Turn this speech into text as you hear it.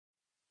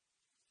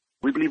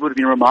We believe it would have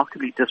been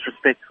remarkably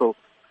disrespectful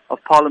of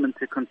Parliament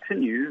to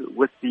continue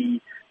with the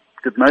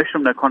motion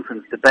of no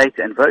confidence debate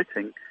and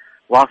voting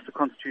whilst the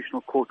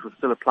Constitutional Court was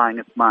still applying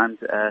its mind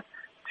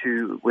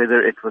to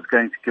whether it was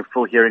going to give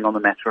full hearing on the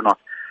matter or not.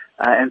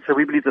 And so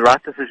we believe the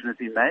right decision has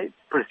been made.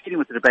 Proceeding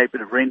with the debate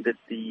would have rendered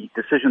the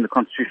decision the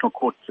Constitutional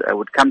Court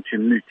would come to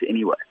moot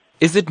anyway.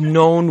 Is it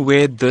known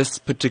where this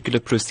particular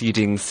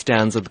proceeding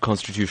stands at the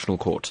Constitutional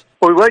Court?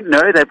 Well, we won't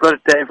know.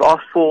 They've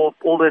asked for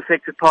all the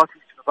affected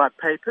parties to provide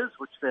papers,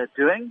 which they're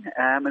doing,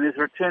 and there's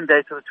a return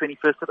date of the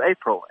 21st of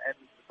April.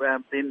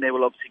 And then they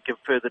will obviously give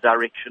further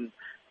direction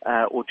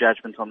or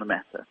judgment on the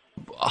matter.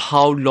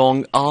 How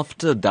long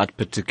after that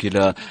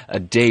particular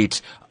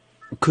date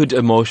could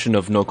a motion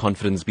of no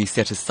confidence be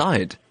set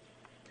aside?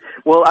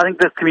 Well, I think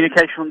the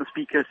communication from the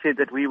Speaker said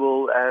that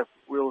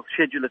we'll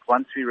schedule it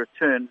once we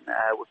return,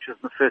 which is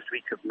the first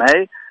week of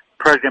May.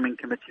 Programming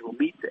committee will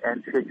meet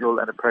and schedule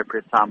an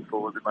appropriate time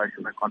for the motion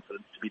of no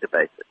confidence to be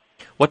debated.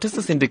 What does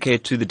this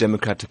indicate to the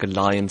Democratic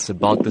Alliance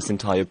about this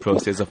entire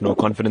process of no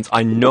confidence?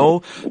 I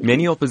know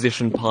many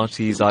opposition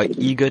parties are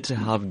eager to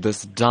have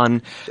this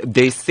done.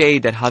 They say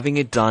that having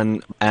it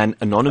done an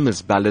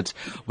anonymous ballot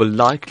will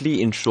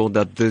likely ensure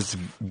that this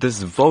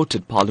vote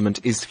at Parliament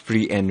is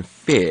free and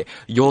fair.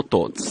 Your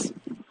thoughts?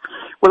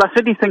 Well, I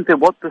certainly think that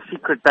what the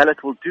secret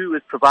ballot will do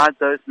is provide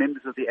those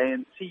members of the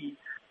ANC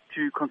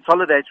to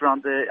consolidate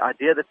around the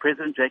idea that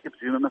President Jacob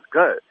Zuma must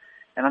go.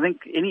 And I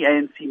think any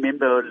ANC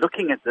member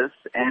looking at this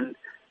and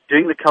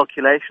doing the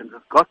calculations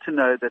has got to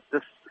know that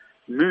this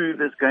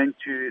move is going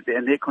to,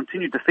 and their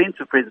continued defense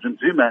of President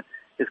Zuma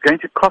is going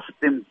to cost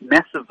them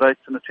massive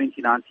votes in the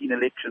 2019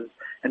 elections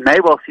and may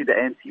well see the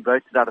ANC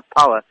voted out of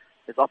power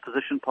as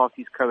opposition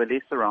parties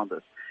coalesce around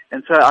this.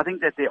 And so I think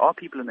that there are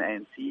people in the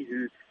ANC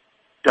who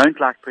don't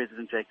like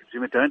President Jacob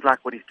Zuma, don't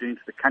like what he's doing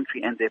to the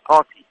country and their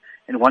party,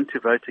 and want to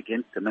vote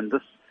against him. And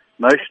this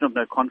motion of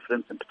no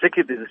confidence, and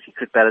particularly the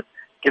secret ballot,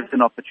 gives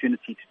an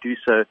opportunity to do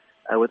so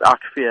without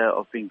fear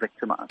of being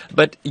victimized.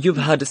 But you've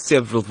had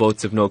several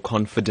votes of no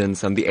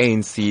confidence, and the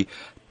ANC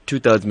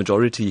two-thirds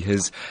majority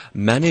has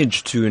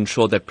managed to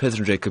ensure that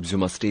President Jacob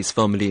Zuma stays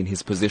firmly in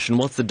his position.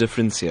 What's the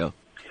difference here?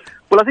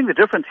 Well, I think the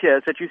difference here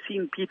is that you've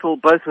seen people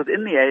both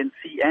within the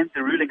ANC and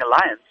the ruling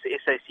alliance,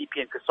 SACP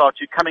and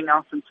COSATU, coming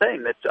out and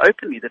saying that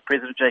openly that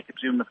President Jacob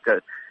Zuma must go.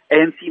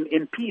 ANC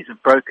MPs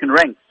have broken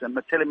ranks, and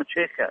Matele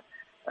Macheka,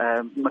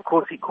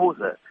 Makosi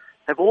Khoza,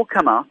 have all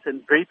come out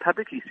and very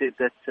publicly said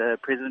that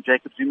President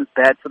Jacob Zuma is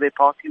bad for their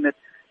party and that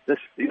this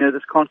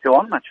can't go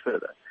on much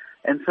further.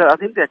 And so I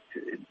think that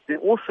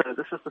also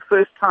this is the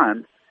first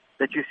time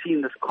that you've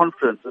seen this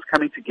confluence, this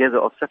coming together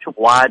of such a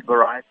wide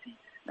variety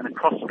and a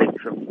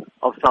cross-spectrum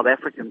of South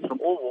Africans from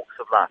all walks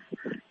of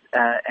life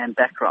and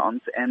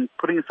backgrounds, and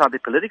putting aside their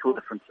political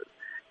differences.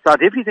 So I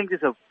definitely think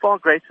there's a far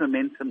greater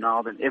momentum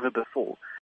now than ever before.